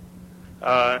recordings.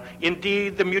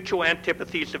 Indeed, the mutual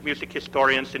antipathies of music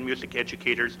historians and music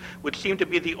educators would seem to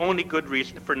be the only good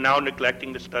reason for now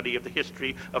neglecting the study of the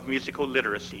history of musical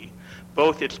literacy,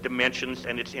 both its dimensions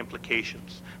and its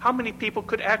implications. How many people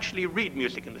could actually read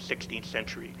music in the 16th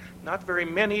century? Not very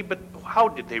many, but how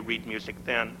did they read music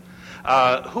then?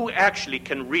 Who actually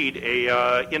can read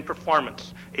in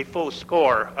performance a full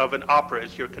score of an opera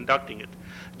as you're conducting it?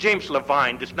 James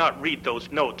Levine does not read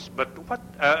those notes, but what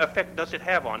effect does it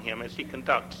have on him as he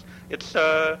conducts? It's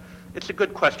a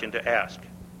good question to ask.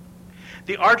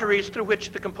 The arteries through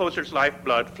which the composer's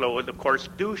lifeblood flowed, of course,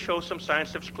 do show some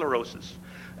signs of sclerosis,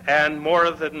 and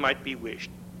more than might be wished.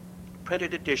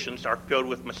 Printed editions are filled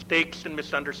with mistakes and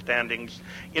misunderstandings,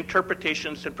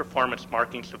 interpretations and performance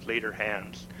markings of later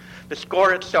hands. The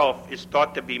score itself is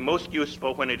thought to be most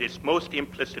useful when it is most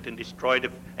implicit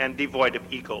and devoid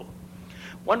of ego.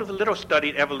 One of the little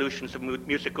studied evolutions of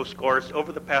musical scores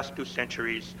over the past 2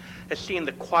 centuries has seen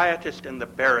the quietest and the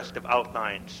barest of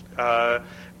outlines,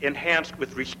 enhanced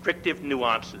with restrictive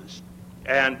nuances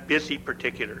and busy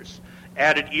particulars,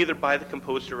 added either by the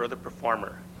composer or the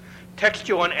performer.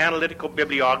 Textual and analytical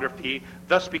bibliography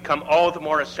thus become all the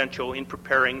more essential in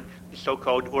preparing the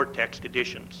so-called Urtext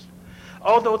editions.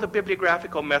 Although the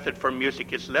bibliographical method for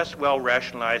music is less well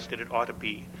rationalized than it ought to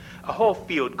be, a whole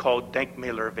field called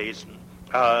Denkmälerwesen,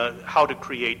 how to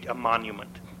create a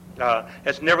monument,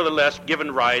 has nevertheless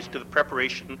given rise to the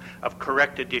preparation of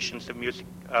correct editions of music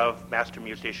of master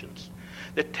musicians.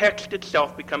 The text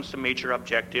itself becomes the major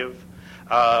objective,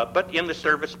 but in the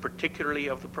service particularly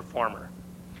of the performer.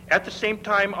 At the same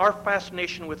time, our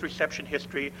fascination with reception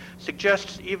history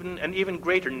suggests an even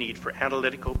greater need for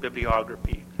analytical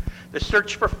bibliography. The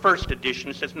search for first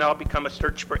editions has now become a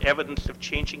search for evidence of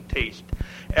changing taste,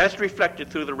 as reflected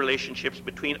through the relationships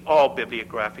between all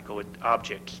bibliographical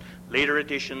objects, later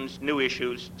editions, new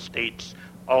issues, states,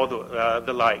 all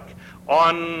the like,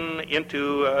 on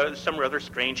into some rather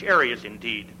strange areas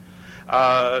indeed.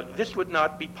 This would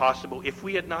not be possible if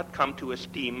we had not come to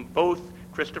esteem both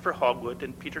Christopher Hogwood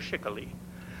and Peter Schickele,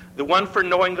 the one for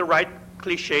knowing the right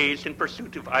cliches in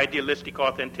pursuit of idealistic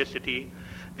authenticity,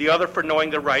 the other for knowing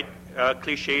the right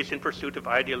cliches in pursuit of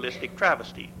idealistic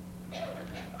travesty.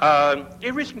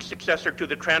 A recent successor to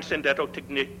the transcendental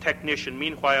technician,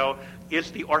 meanwhile,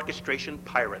 is the orchestration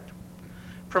pirate.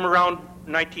 From around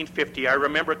 1950, I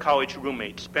remember college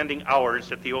roommates spending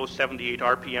hours at the old 78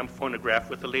 RPM phonograph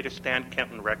with the latest Stan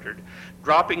Kenton record,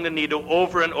 dropping the needle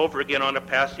over and over again on a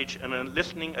passage and then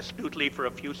listening astutely for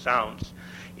a few sounds,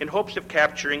 in hopes of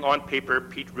capturing on paper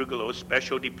Pete Rugelow's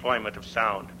special deployment of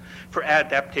sound for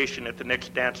adaptation at the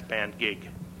next dance band gig.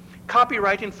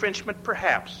 Copyright infringement,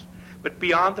 perhaps, but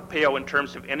beyond the pale in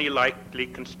terms of any likely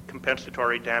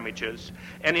compensatory damages,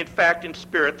 and in fact, in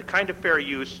spirit, the kind of fair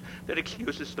use that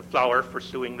excuses the flower for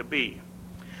suing the bee.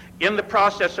 In the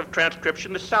process of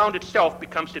transcription, the sound itself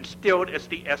becomes instilled as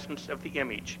the essence of the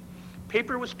image.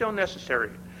 Paper was still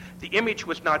necessary. The image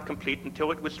was not complete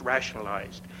until it was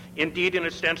rationalized. Indeed, in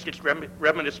a sense, it's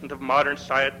reminiscent of modern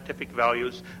scientific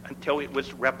values until it was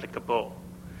replicable.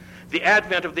 The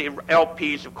advent of the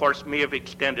LPs, of course, may have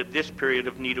extended this period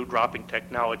of needle-dropping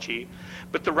technology,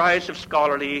 but the rise of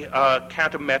scholarly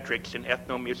cantometrics in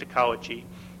ethnomusicology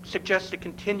suggests a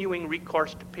continuing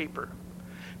recourse to paper.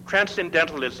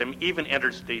 Transcendentalism even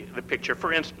enters the picture.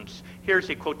 For instance, here's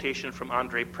a quotation from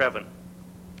Andre Previn.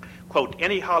 Quote,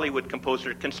 any Hollywood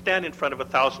composer can stand in front of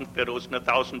 1,000 fiddles and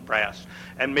 1,000 brass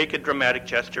and make a dramatic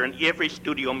gesture, and every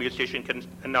studio musician can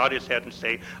nod his head and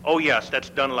say, oh yes, that's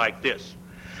done like this.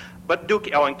 But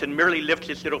Duke Ellington merely lifts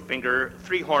his little finger,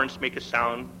 3 horns make a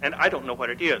sound, and I don't know what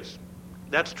it is.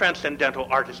 That's transcendental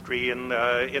artistry in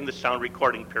the sound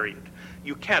recording period.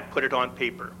 You can't put it on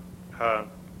paper.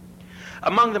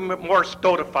 Among the more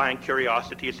stultifying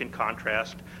curiosities, in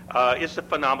contrast, is the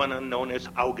phenomenon known as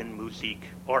Augenmusik,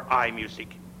 or eye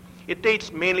music. It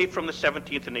dates mainly from the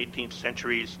 17th and 18th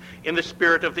centuries in the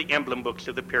spirit of the emblem books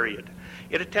of the period.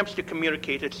 It attempts to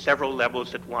communicate at several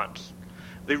levels at once.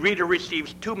 The reader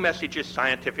receives two messages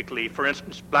scientifically, for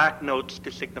instance, black notes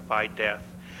to signify death,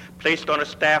 placed on a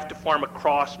staff to form a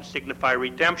cross and signify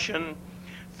redemption.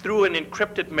 Through an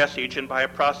encrypted message and by a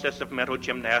process of mental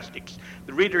gymnastics,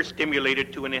 the reader is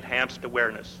stimulated to an enhanced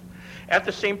awareness. At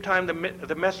the same time,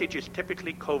 the message is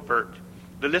typically covert.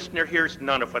 The listener hears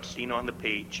none of what's seen on the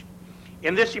page.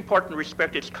 In this important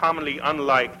respect, it's commonly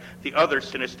unlike the other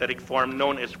synesthetic form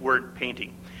known as word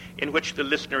painting, in which the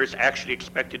listener is actually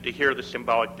expected to hear the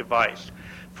symbolic device.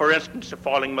 For instance, a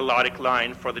falling melodic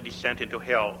line for the descent into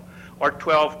hell, or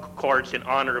 12 chords in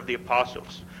honor of the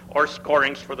apostles, or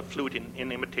scorings for the flute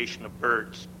in imitation of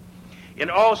birds. In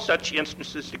all such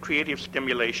instances, the creative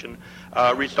stimulation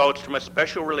results from a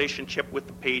special relationship with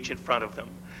the page in front of them.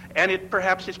 And it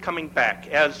perhaps is coming back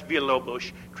as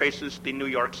Villalobos traces the New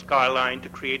York skyline to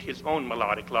create his own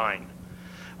melodic line.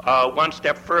 One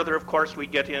step further, of course, we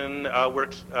get in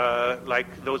works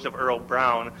like those of Earl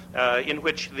Brown, in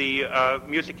which the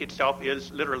music itself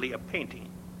is literally a painting.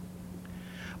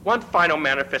 One final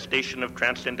manifestation of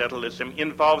transcendentalism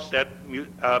involves that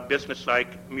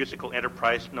business-like musical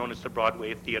enterprise known as the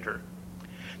Broadway theater.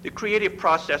 The creative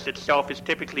process itself is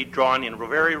typically drawn in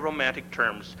very romantic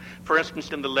terms, for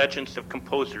instance, in the legends of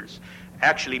composers,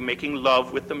 actually making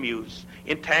love with the muse,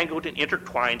 entangled and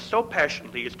intertwined so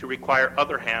passionately as to require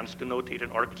other hands to notate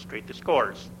and orchestrate the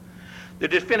scores. The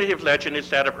definitive legend is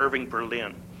that of Irving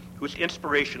Berlin, whose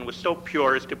inspiration was so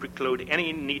pure as to preclude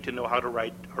any need to know how to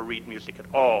write or read music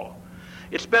at all.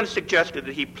 It's been suggested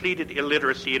that he pleaded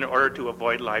illiteracy in order to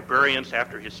avoid librarians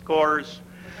after his scores.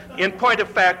 In point of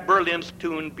fact, Berlin's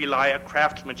tune belie a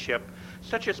craftsmanship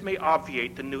such as may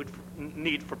obviate the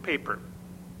need for paper.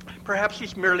 Perhaps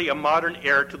he's merely a modern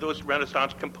heir to those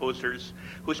Renaissance composers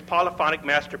whose polyphonic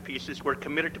masterpieces were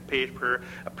committed to paper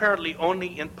apparently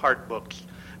only in part books,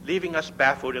 leaving us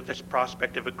baffled at this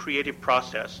prospect of a creative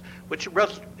process, which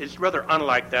is rather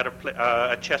unlike that of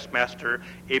a chess master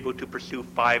able to pursue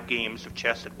 5 games of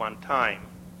chess at one time.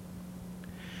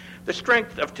 The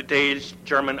strength of today's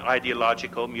German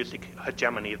ideological music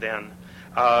hegemony, then,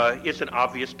 is an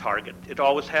obvious target. It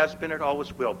always has been, it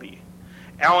always will be.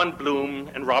 Alan Bloom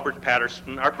and Robert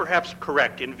Patterson are perhaps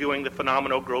correct in viewing the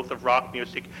phenomenal growth of rock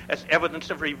music as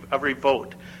evidence of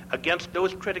revolt against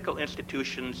those critical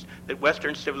institutions that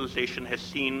Western civilization has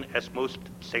seen as most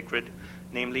sacred,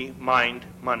 namely mind,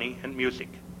 money, and music.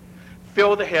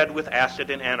 Fill the head with acid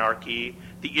and anarchy,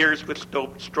 the ears with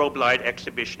strobe light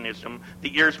exhibitionism,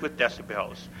 the ears with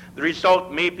decibels. The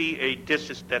result may be a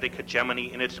disaesthetic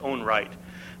hegemony in its own right,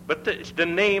 but the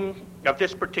name of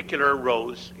this particular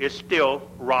rose is still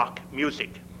rock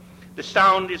music. The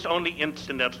sound is only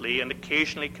incidentally and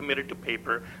occasionally committed to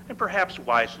paper, and perhaps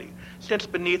wisely, since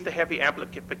beneath the heavy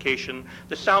amplification,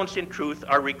 the sounds in truth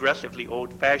are regressively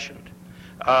old-fashioned.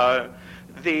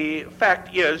 The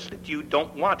fact is that you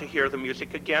don't want to hear the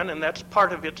music again, and that's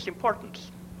part of its importance.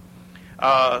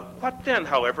 What then,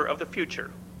 however, of the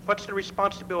future? What's the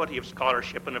responsibility of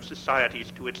scholarship and of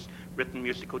societies to its written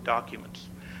musical documents?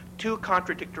 2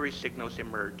 contradictory signals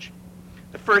emerge.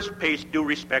 The first pays due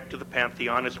respect to the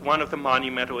Pantheon as one of the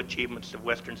monumental achievements of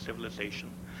Western civilization.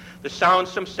 The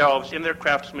sounds themselves, in their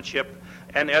craftsmanship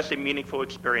and as a meaningful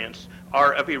experience,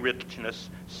 are of a richness,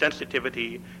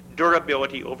 sensitivity,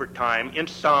 durability over time, in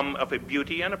sum of a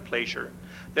beauty and a pleasure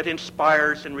that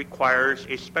inspires and requires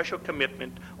a special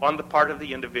commitment on the part of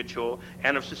the individual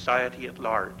and of society at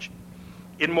large.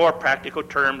 In more practical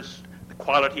terms, the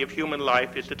quality of human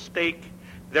life is at stake.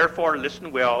 Therefore,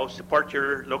 listen well, support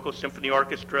your local symphony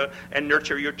orchestra, and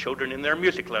nurture your children in their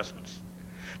music lessons.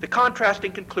 The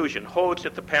contrasting conclusion holds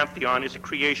that the Pantheon is a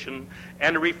creation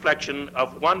and a reflection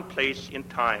of one place in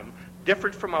time,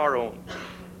 different from our own,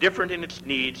 different in its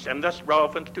needs, and thus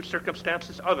relevant to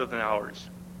circumstances other than ours.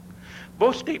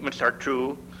 Both statements are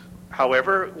true.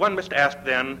 However, one must ask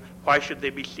then, why should they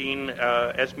be seen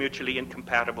as mutually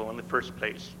incompatible in the first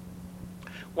place?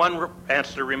 One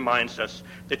answer reminds us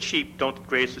that sheep don't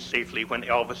graze as safely when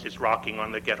Elvis is rocking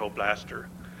on the ghetto blaster.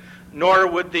 Nor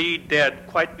would the dead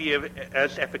quite be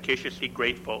as efficaciously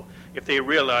grateful if they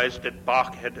realized that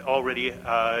Bach had already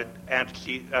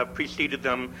preceded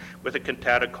them with a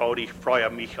cantata called Ich freue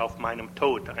mich auf meinem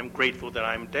Tod. I'm grateful that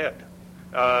I'm dead.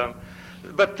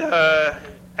 But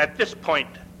at this point,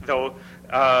 though,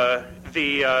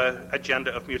 the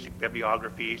agenda of music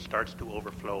bibliography starts to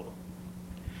overflow.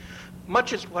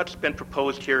 Much as what's been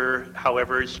proposed here,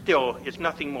 however, is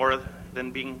nothing more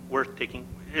than being worth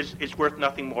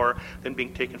nothing more than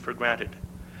being taken for granted.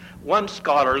 One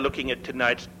scholar looking at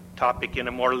tonight's topic in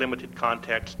a more limited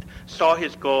context, saw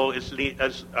his goal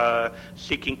as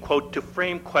seeking, quote, to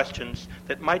frame questions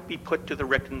that might be put to the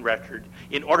written record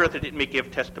in order that it may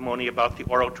give testimony about the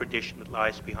oral tradition that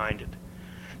lies behind it.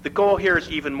 The goal here is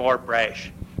even more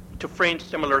brash, to frame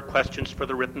similar questions for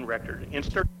the written record, in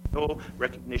search of no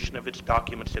recognition of its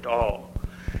documents at all.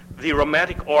 The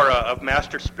romantic aura of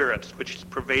master spirits, which has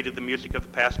pervaded the music of the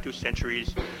past 2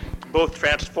 centuries, both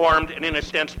transformed and, in a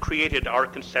sense, created our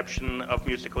conception of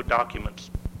musical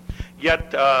documents.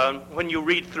 Yet, when you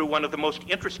read through one of the most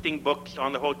interesting books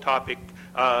on the whole topic,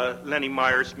 Lenny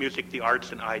Meyer's Music, the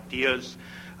Arts, and Ideas,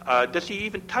 does he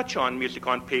even touch on music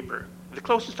on paper? The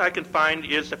closest I can find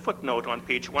is a footnote on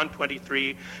page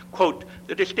 123, quote,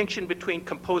 the distinction between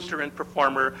composer and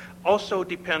performer also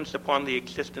depends upon the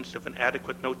existence of an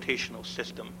adequate notational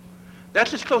system.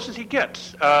 That's as close as he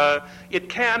gets. It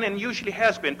can and usually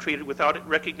has been treated without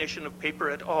recognition of paper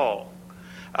at all.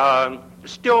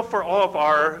 Still, for all of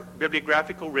our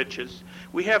bibliographical riches,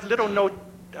 we have little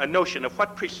notion of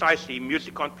what precisely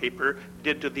music on paper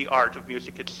did to the art of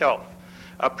music itself.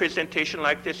 A presentation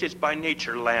like this is by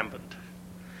nature lambent.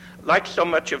 Like so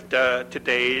much of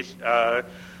today's,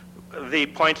 the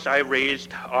points I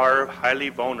raised are highly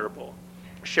vulnerable.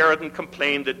 Sheridan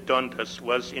complained that Dundas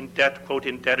was in debt, quote,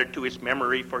 indebted to his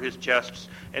memory for his jests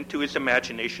and to his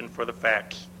imagination for the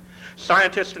facts.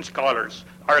 Scientists and scholars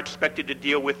are expected to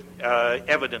deal with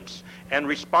evidence and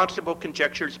responsible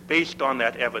conjectures based on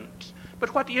that evidence.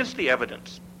 But what is the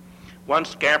evidence? One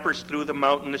scampers through the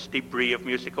mountainous debris of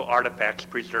musical artifacts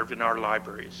preserved in our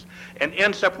libraries and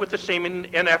ends up with the same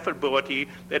ineffability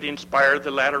that inspired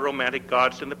the latter romantic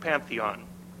gods in the Pantheon.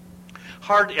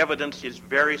 Hard evidence is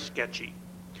very sketchy.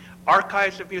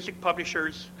 Archives of music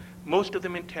publishers, most of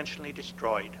them intentionally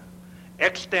destroyed.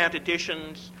 Extant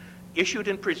editions, issued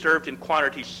and preserved in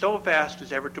quantities so vast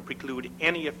as ever to preclude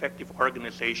any effective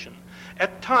organization.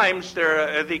 At times,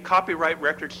 the copyright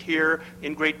records here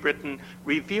in Great Britain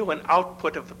reveal an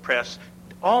output of the press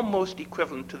almost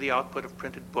equivalent to the output of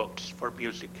printed books for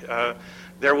music.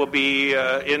 There will be,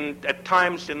 at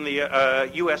times in the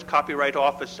U.S. Copyright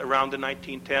Office around the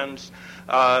 1910s,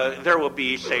 there will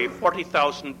be, say,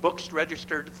 40,000 books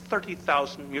registered,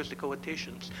 30,000 musical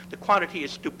editions. The quantity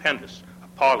is stupendous,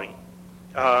 appalling.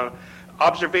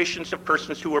 Observations of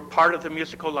persons who were part of the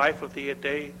musical life of the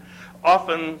day.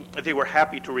 Often they were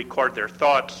happy to record their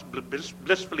thoughts,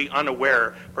 blissfully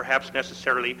unaware, perhaps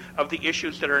necessarily, of the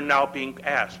issues that are now being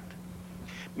asked.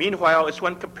 Meanwhile, as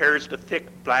one compares the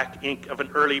thick black ink of an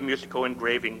early musical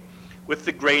engraving with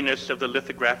the grayness of the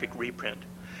lithographic reprint,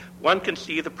 one can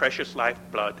see the precious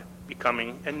lifeblood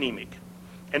becoming anemic.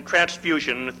 And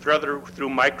transfusion, through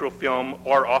microfilm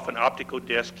or often optical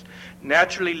discs,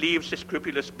 naturally leaves the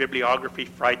scrupulous bibliography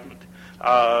frightened.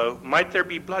 Might there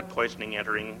be blood poisoning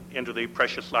entering into the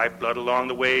precious lifeblood along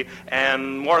the way?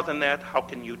 And more than that, how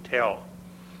can you tell?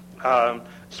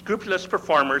 Scrupulous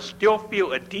performers still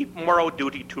feel a deep moral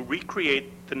duty to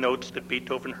recreate the notes that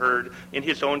Beethoven heard in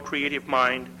his own creative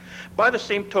mind. By the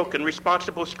same token,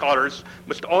 responsible scholars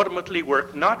must ultimately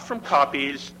work not from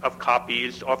copies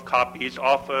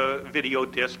off a video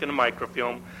disc and a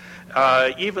microfilm,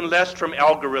 even less from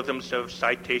algorithms of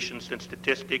citations and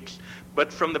statistics,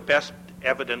 but from the best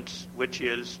evidence, which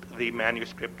is the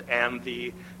manuscript and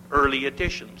the early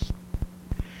editions.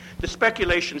 The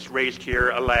speculations raised here,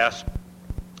 alas,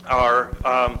 are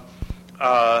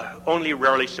only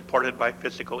rarely supported by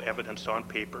physical evidence on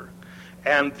paper.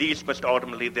 And these must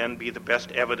ultimately then be the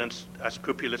best evidence a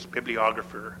scrupulous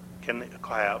bibliographer can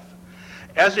have.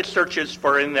 As it searches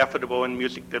for the inevitable,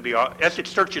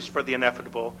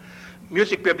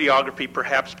 music bibliography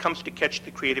perhaps comes to catch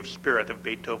the creative spirit of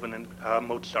Beethoven and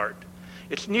Mozart.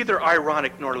 It's neither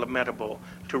ironic nor lamentable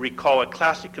to recall a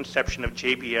classic conception of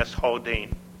J.B.S.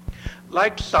 Haldane.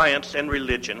 Like science and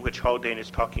religion, which Haldane is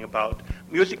talking about,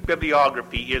 music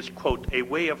bibliography is, quote, a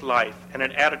way of life and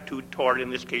an attitude toward, in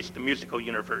this case, the musical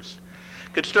universe,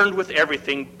 concerned with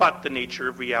everything but the nature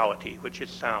of reality, which is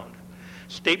sound.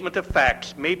 Statement of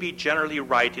facts may be generally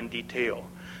right in detail,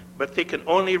 but they can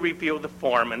only reveal the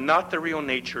form and not the real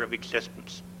nature of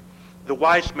existence. The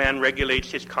wise man regulates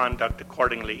his conduct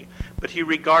accordingly, but he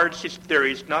regards his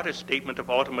theories not as statement of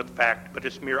ultimate fact, but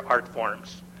as mere art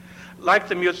forms. Like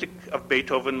the music of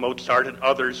Beethoven, Mozart, and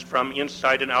others from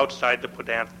inside and outside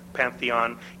the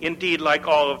Pantheon, indeed, like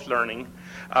all of learning,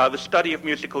 the study of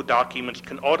musical documents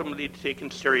can ultimately be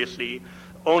taken seriously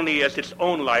only as its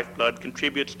own lifeblood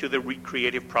contributes to the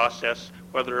recreative process,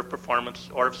 whether of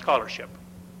performance or of scholarship.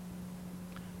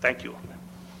 Thank you.